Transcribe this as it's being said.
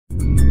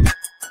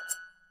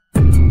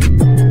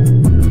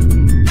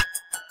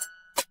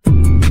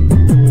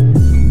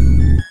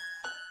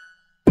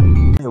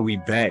So we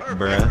back,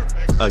 bruh.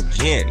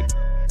 Again.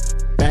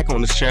 Back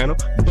on this channel.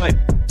 But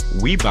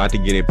we about to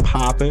get it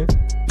popping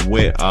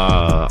with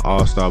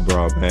All-Star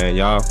Brawl, man.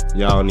 Y'all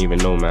don't even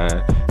know,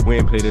 man. We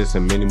ain't played this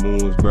in many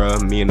moons, bruh.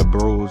 Me and the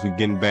bros, we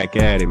getting back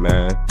at it,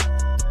 man.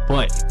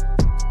 But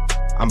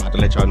I'm about to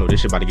let y'all know this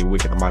shit about to get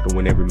wicked. I'm about to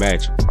win every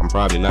match. I'm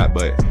probably not,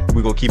 but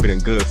we gonna keep it in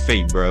good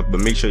faith, bruh. But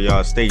make sure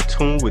y'all stay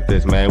tuned with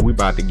this, man. We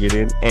about to get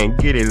in and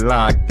get it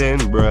locked in,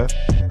 bruh.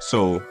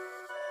 So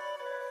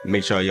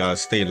make sure y'all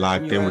stay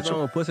locked in with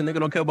your pussy nigga.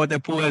 Don't care about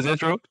that pool ass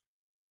intro.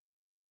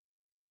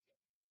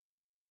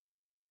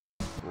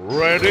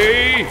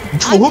 Ready?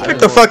 Who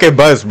picked the fucking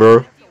bus,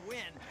 bro?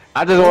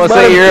 I just want to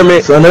say, you hear me?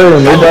 Son, they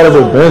thought it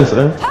was Ben,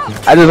 son.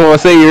 I just want to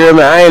say, you hear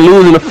me? I ain't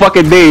losing the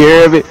fucking day, you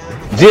hear me?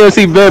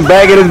 GMC been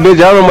bagging this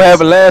bitch. I don't know what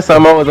happened last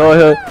time I was on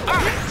here.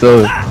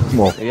 So, come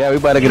on. Yeah, we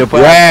about to get it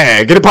poppin'.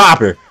 Yeah, get it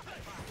poppin'.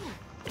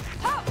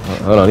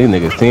 Hold on, these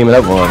niggas teaming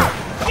up on me.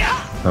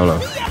 Hold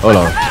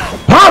on.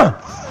 Huh?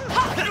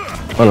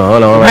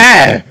 Hold on.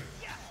 Man.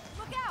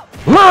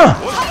 Look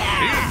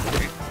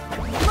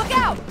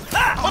out!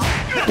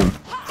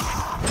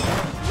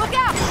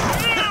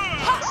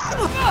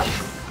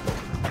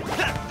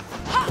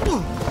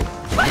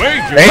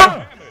 Major.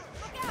 Hey.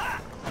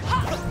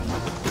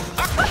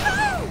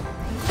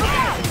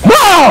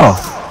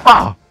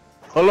 Oh!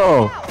 Hold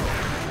on.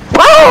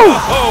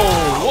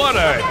 Oh, what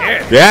a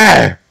hit.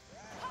 Yeah.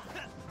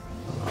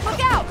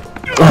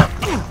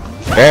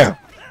 Damn.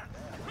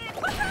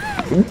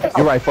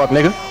 You right, fuck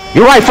nigga.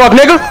 You right, fuck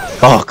nigga.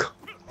 Fuck.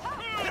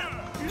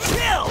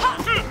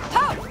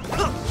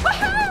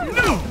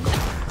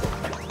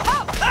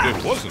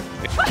 It wasn't.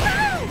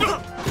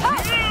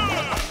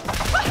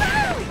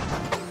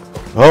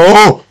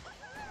 Oh.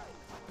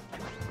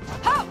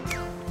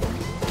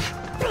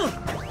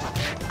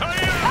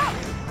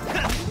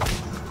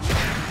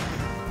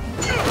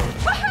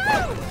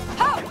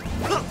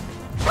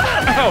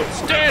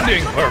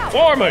 Outstanding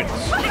performance.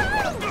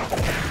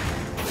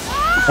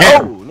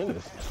 Yeah. Oh,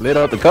 nigga slid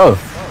out the coast.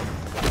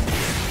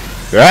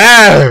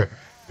 Yeah.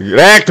 Get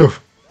active.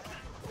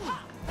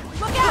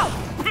 Look out!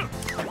 Look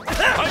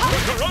out!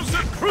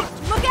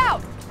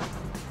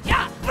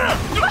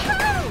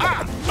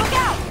 Look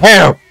out!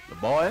 Damn.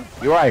 Boy,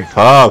 you right.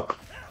 Fuck.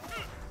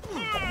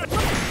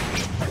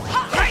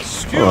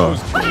 You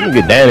can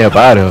get Danny up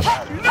out of here.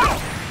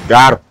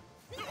 Got him.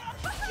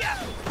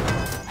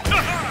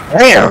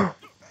 Damn.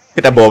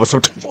 Hit that boy with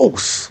some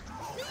close.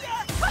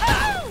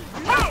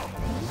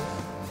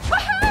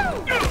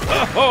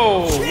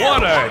 Oh,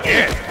 what a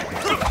hit.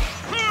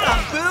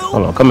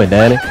 Hold on, come here,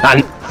 Danny.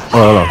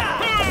 Hold on.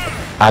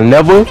 I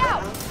never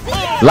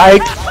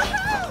liked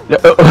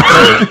that.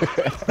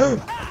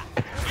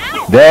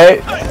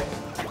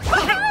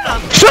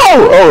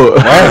 Oh,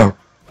 Damn.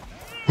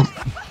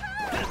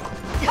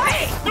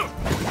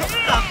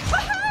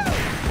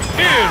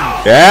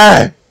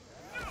 Yeah.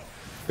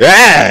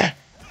 Yeah.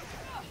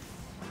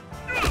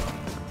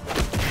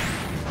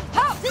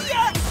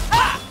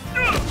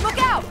 Look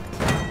out!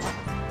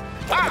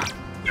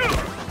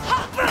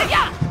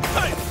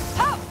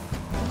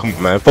 Come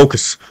on, man.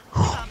 Focus.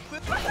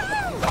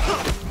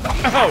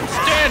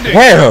 Outstanding.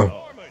 Damn.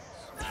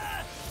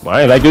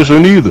 I ain't like this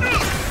one either.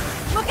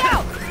 Look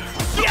out!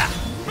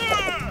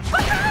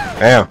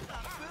 Damn.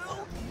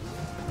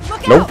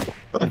 Look Nope.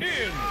 out!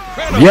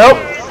 Yep.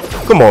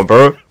 Come on,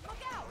 bro.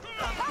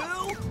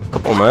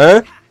 Come on,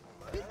 man.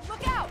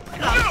 Look out!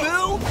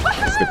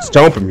 It's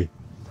jumping me.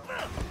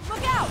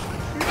 Look out!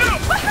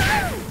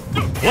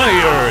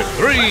 Player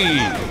 3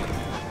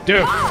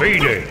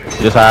 defeated.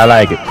 Just how I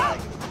like it.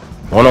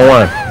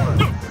 1-on-1.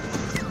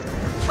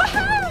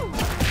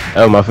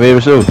 That was my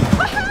favorite show.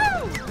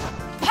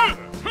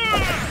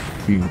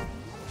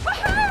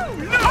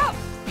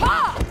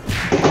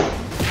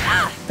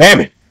 Damn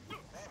it.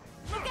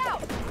 Look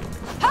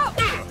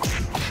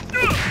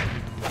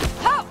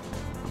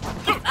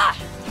out!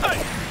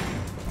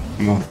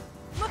 Come on.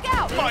 Look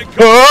out! My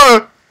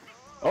God.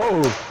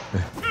 Oh.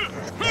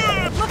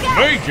 Look out!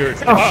 Major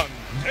until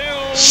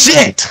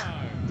Shit.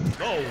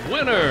 the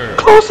winner.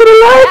 Close to the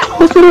light.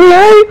 Close to the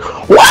light.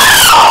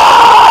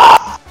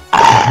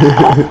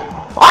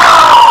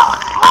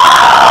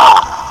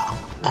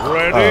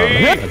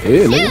 Ready? Yeah,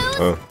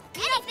 nigga.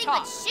 Anything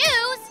but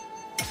shoes!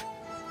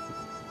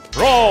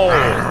 Roll.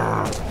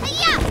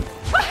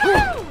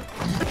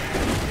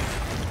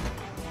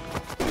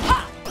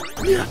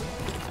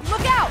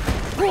 Look out!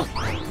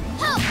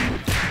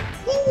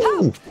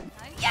 Ooh.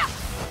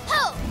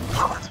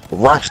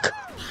 Right.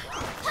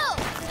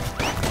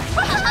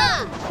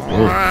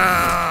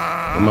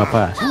 Where's my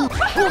pie?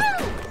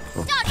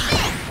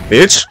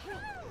 Bitch.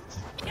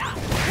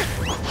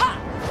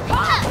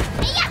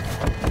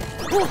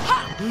 Look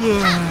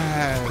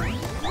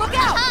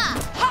out!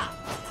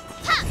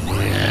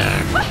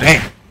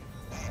 Damn.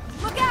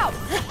 Look out!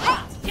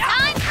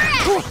 Time for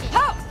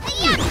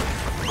action!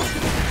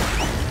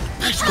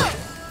 Let's go!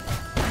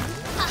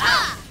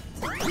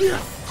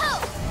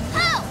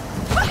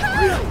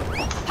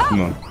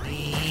 Come on.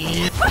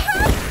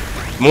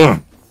 Come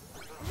on.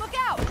 Look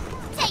out!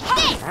 Take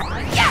this!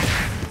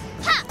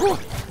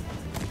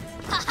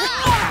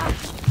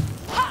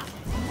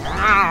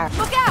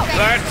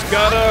 That's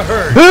gotta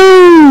hurt.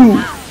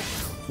 Boo!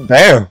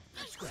 Damn.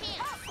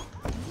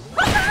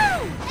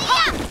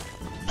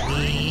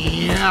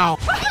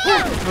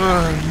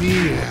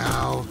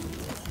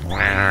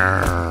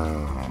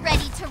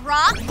 Ready to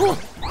rock? Look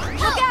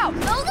out!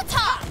 Roll the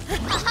top!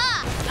 Ha-ha!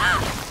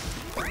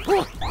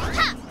 Look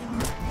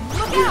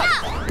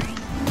out!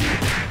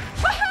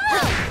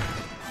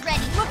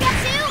 Ready? Look at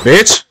you!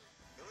 Bitch.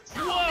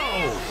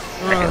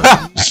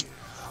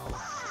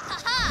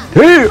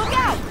 Here. Look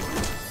out!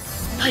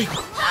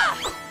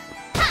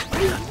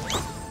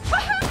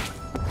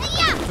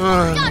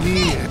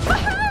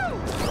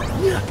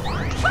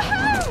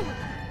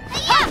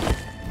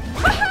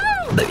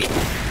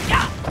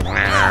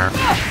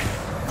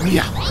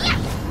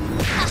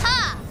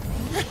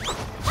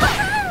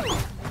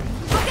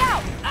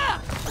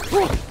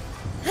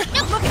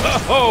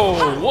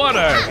 Oh, what a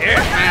hit.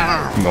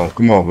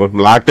 Come on, we're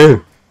locked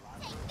in.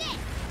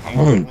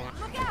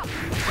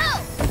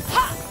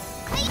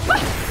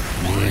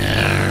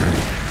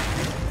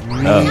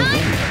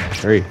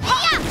 Three.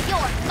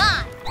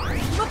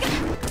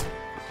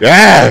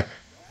 Yeah.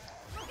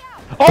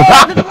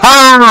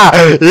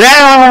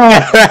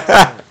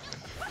 Yeah.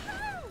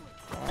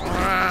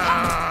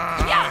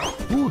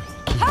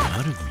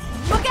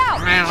 Look out!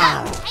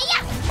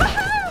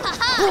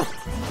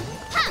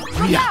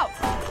 Look out!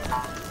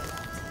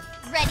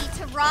 Ready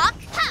to rock?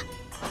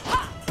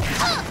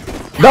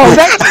 No,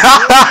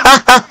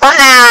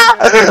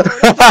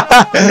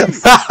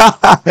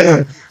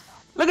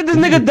 look at this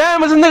nigga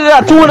damn, this nigga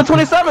got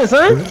 227,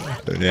 son.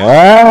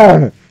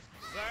 Yeah.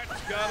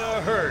 That's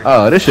gotta hurt.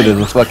 Oh, this shit is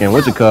a fucking,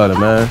 what you call it,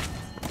 man?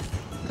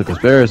 It's a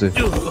conspiracy.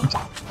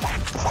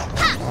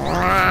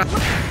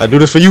 I do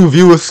this for you,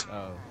 viewers.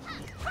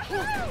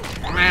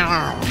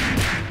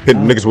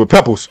 Hitting niggas with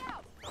pebbles.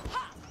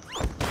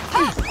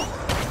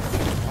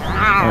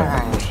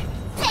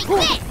 Take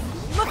this!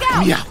 Look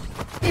out! Yeah.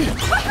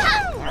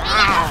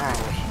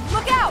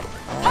 Look out!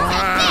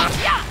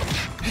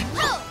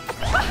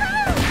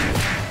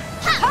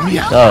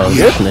 Oh,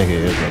 this nigga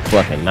is a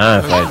fucking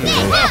nine fighter,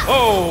 man.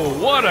 Oh,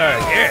 what a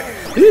hit.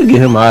 You just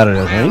get him out of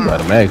there, man. You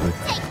gotta make me.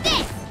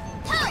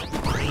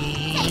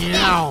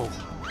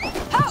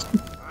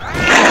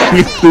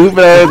 You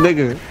stupid ass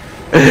nigga.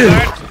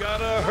 That's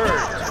gotta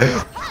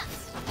hurt.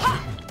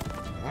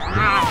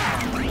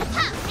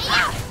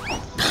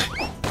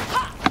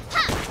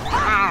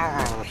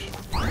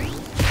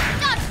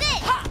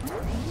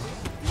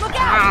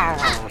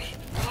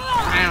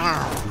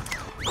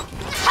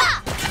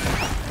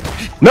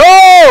 No!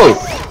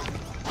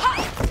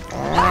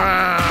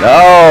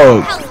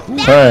 No!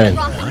 Son.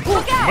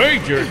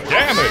 Major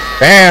damage.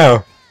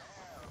 Damn.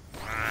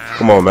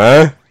 Come on,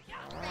 man.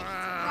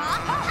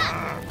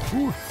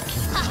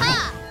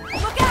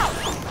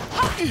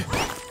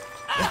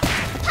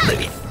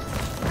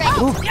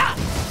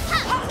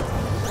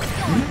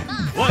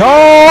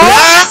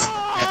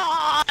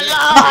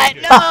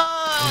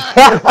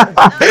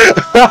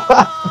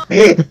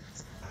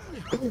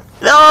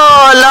 No,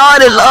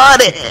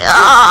 Lordy.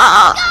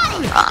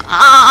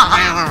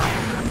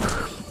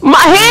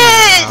 My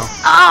head!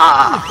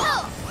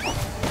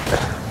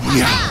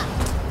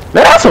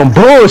 Man, that's some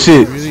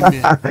bullshit.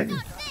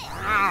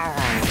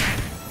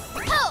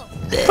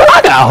 I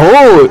got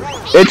hold.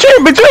 And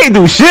but you ain't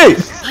do shit.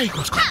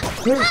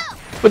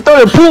 But throw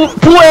the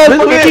poo ass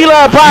fucking key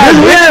line pie.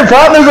 Yeah,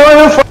 partners on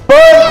him for fun.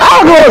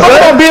 I don't go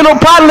fuck being no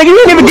partner, nigga. You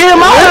didn't even get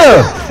him out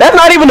here. That's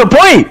not even the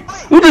point.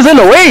 You just in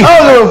the way. I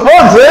don't give a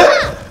fuck, man.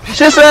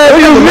 Shit said,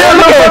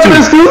 look at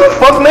you.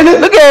 Fuck, nigga.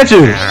 Look at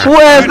you. Poo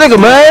ass nigga,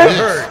 man.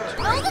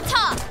 Roll the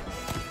top.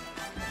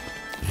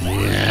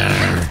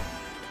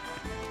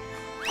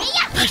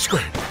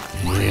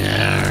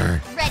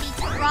 Ready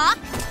to rock?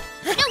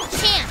 No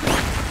chance.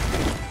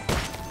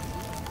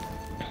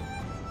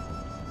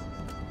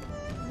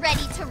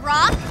 Ready to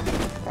rock?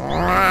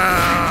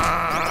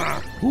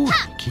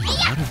 Came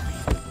out of me.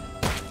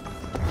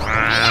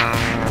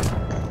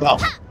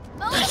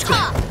 Roll the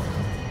top.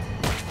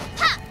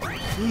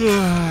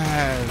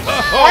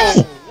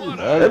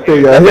 Oh, That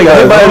thing got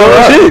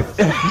Shit.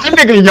 That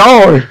nigga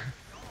yawn.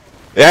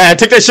 Yeah,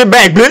 take that shit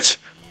back, bitch.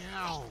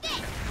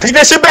 Take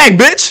that shit back,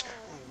 bitch.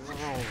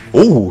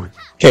 Ooh,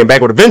 came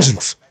back with a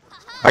vengeance.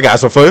 I got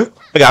some for you.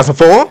 I got some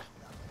for him.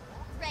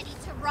 Ready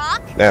to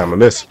rock? Damn, I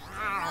missed.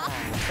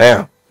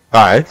 Damn.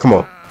 Alright, come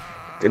on.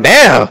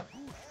 Damn.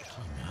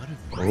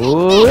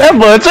 Ooh, that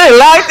boy ain't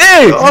like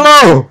this. Oh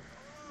no.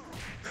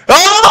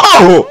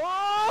 Oh!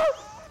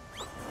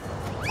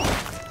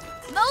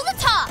 Roll the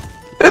top.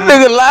 This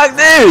nigga like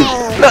this.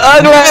 The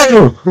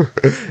ugly.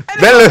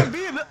 Belly.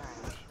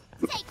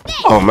 Take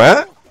this. Oh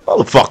man. Hold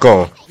the fuck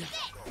on.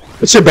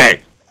 Put shit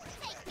back.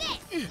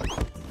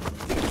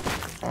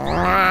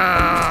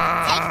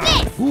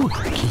 Ooh,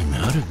 it came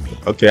out of me.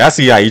 Okay, I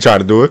see how you try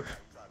to do it.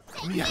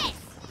 Ready.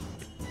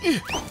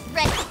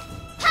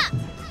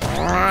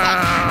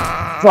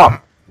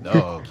 Fuck.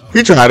 No.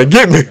 He trying to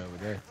get me.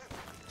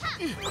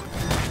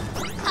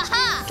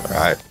 Haha.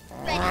 Alright.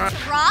 Ready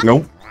to rock?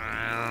 Nope.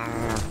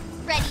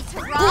 Ready to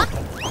rock?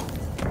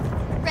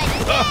 Ready.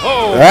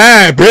 Oh,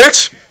 Ah,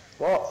 bitch.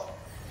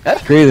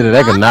 That's crazy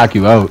that can knock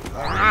you out. Ready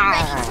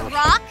to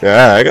rock?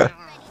 Yeah, I got.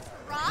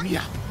 Rock?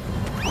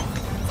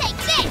 Take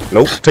this.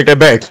 Nope, take that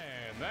back. and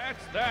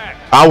that's that.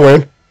 I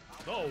win.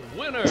 The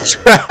winner. Fuck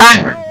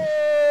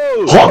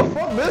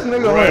this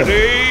nigga.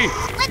 Ready?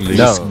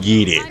 Let's No.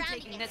 get it.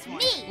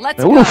 Me. Let's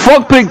Man, who the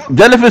fuck picked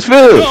Jellyfish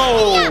Field? Go.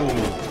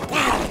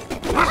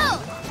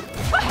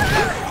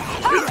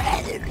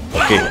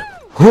 Okay.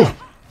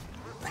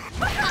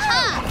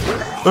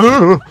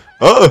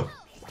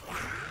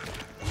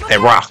 That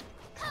rock.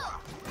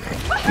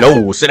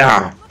 No, sit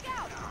down.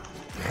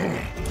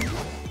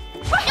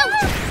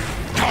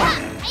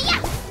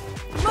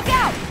 Look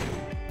out!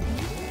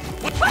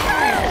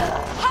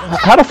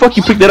 How the fuck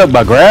you picked that up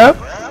by grab?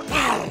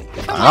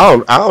 I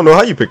don't know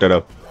how you picked that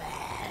up.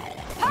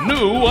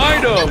 New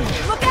item.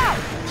 Look out!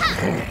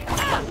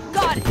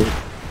 Got it!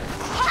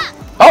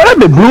 Oh, that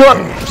bit blew up.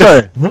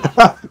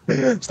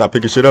 Sorry. Stop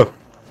picking shit up.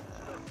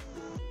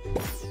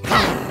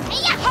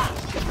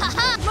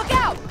 Look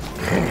out!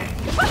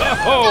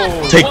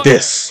 Oh, Take what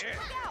this.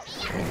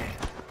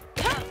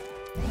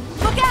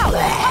 Look out!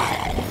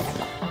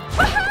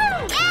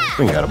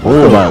 We got a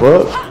boom out.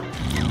 What?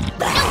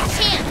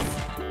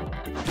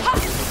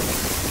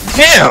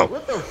 Damn.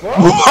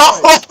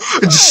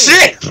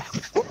 Shit.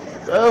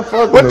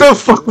 Fuck What the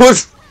fuck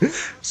was?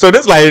 So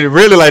this like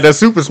really like that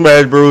Super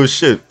Smash Bros.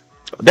 Shit.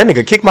 That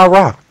nigga kicked my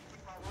rock.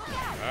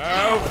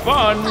 Have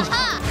fun.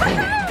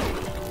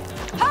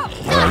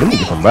 Man, let me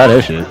get some buy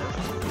that shit.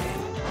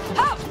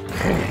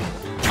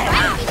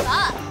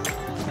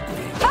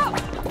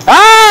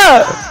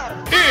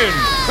 Ah!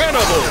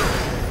 Incredible.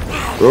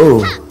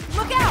 Oh.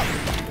 Look out!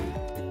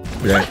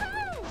 Yeah.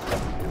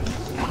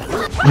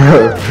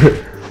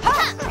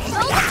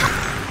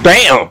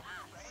 Damn.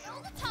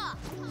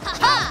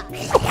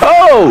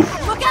 Oh!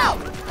 Look out!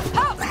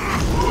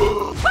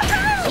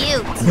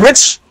 Cute.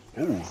 Bitch.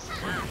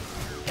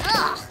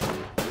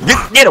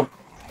 Get him.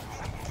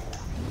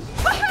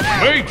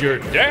 Major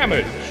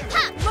damage.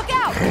 Look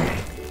out!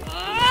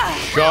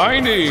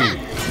 Shiny.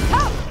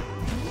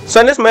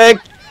 Son, this man.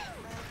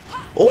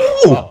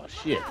 Oh.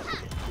 Shit.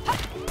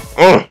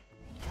 How's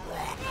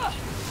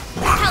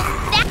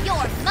that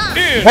your mom?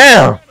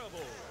 Damn.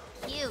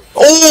 Cute.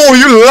 Oh,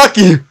 you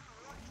lucky.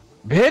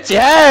 Bitch,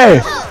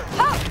 yeah!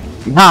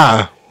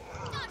 Nah.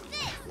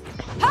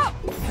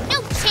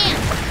 No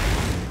chance.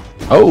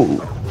 Oh.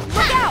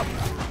 Look out!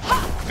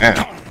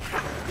 Damn.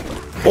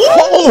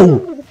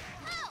 Oh.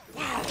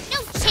 No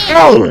chance.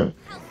 Oh.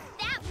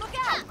 That Look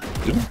out!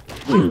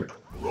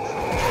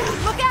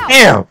 Look out!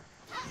 Damn.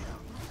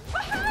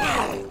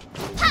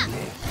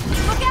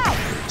 Look out!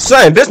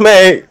 Son, this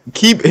man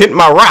keep hitting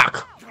my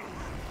rock.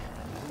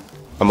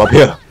 I'm up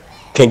here.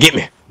 Can't get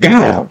me.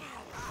 Damn.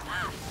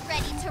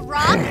 ready to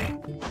rock?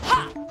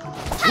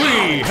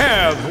 We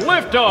have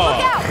liftoff.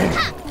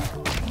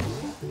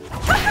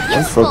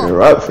 That's fucking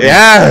rock.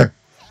 Yeah.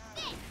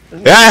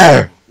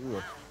 Yeah.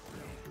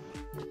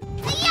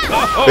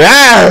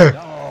 Yeah.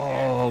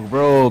 Oh,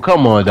 bro,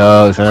 come on,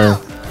 dog, son.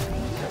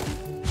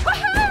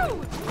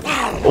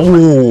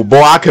 Oh,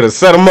 boy, I could have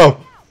set him up.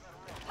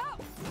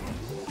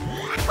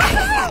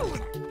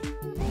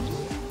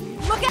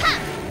 Look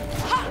out!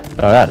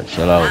 Oh, I gotta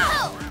chill out.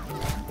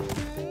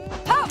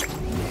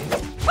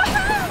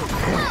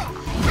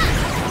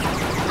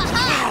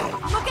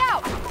 Look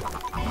out!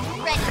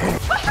 Ready,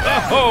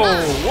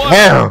 Oh, what?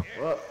 Damn.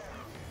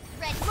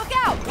 ready. Look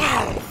out!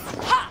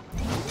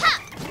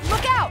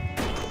 Look out!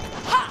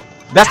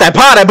 That's that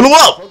pie that blew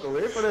up.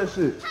 Wait for that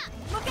shit.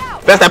 Look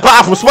out! That's that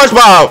pie from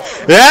SpongeBob.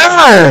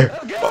 Yeah.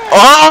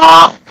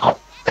 Oh.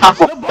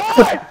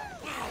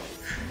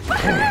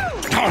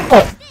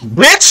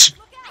 Bitch.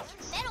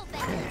 Metal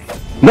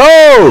bend.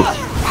 No!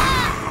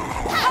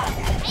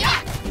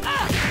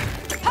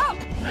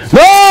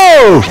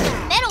 No!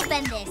 Metal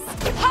bend this.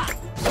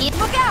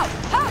 Look out!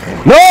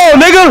 No,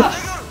 nigga!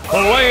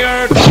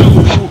 Player 2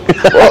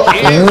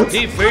 is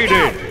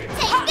defeated.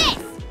 Take this.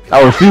 I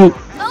refuse. Over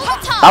the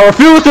top. I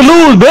refuse to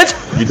lose, bitch.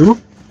 You do?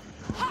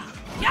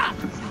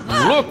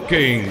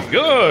 Looking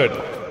good.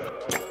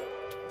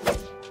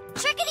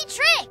 Trickety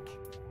trick.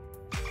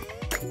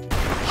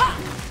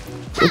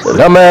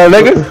 Dumbass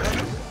nigga.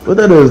 What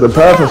that is? The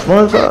power from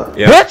SpongeBob?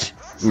 Yeah. Bitch.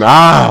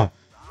 Nah.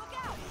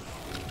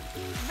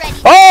 Ready,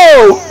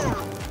 Oh!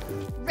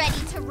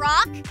 ready to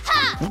rock?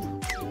 Ha!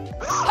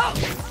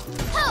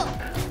 Ho!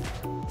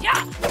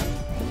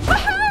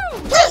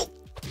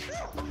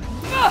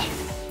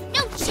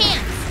 No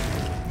chance.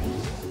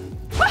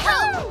 Ho!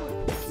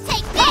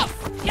 Take this.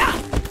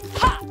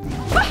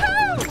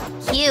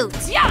 Cute.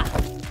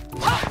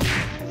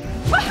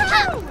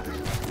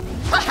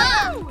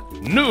 Ha-ha.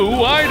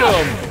 New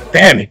item.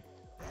 Damn it.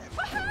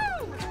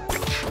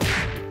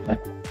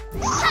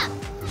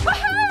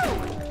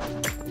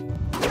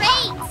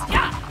 Great.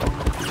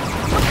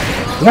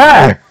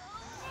 Yeah.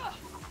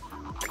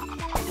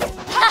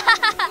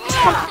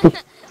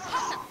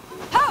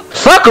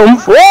 Fuck him.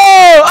 Whoa!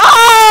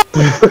 Ah!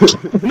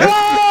 No!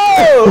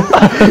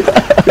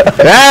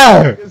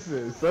 Yeah.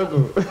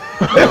 Circle.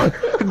 Dog,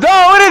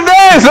 what is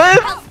that,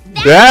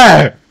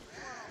 Yeah.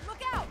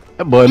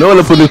 That boy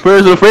Nolan put his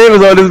personal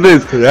favors on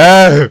this bitch.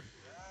 Yeah.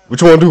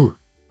 What you wanna do?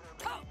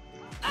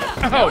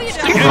 Oh,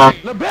 stick it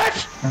in. The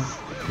bitch.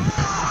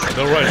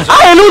 The right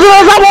I ain't losing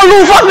unless I want to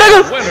lose, fuck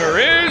nigga. winner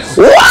is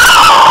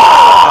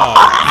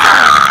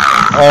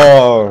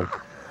Oh.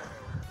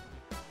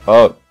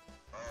 Oh.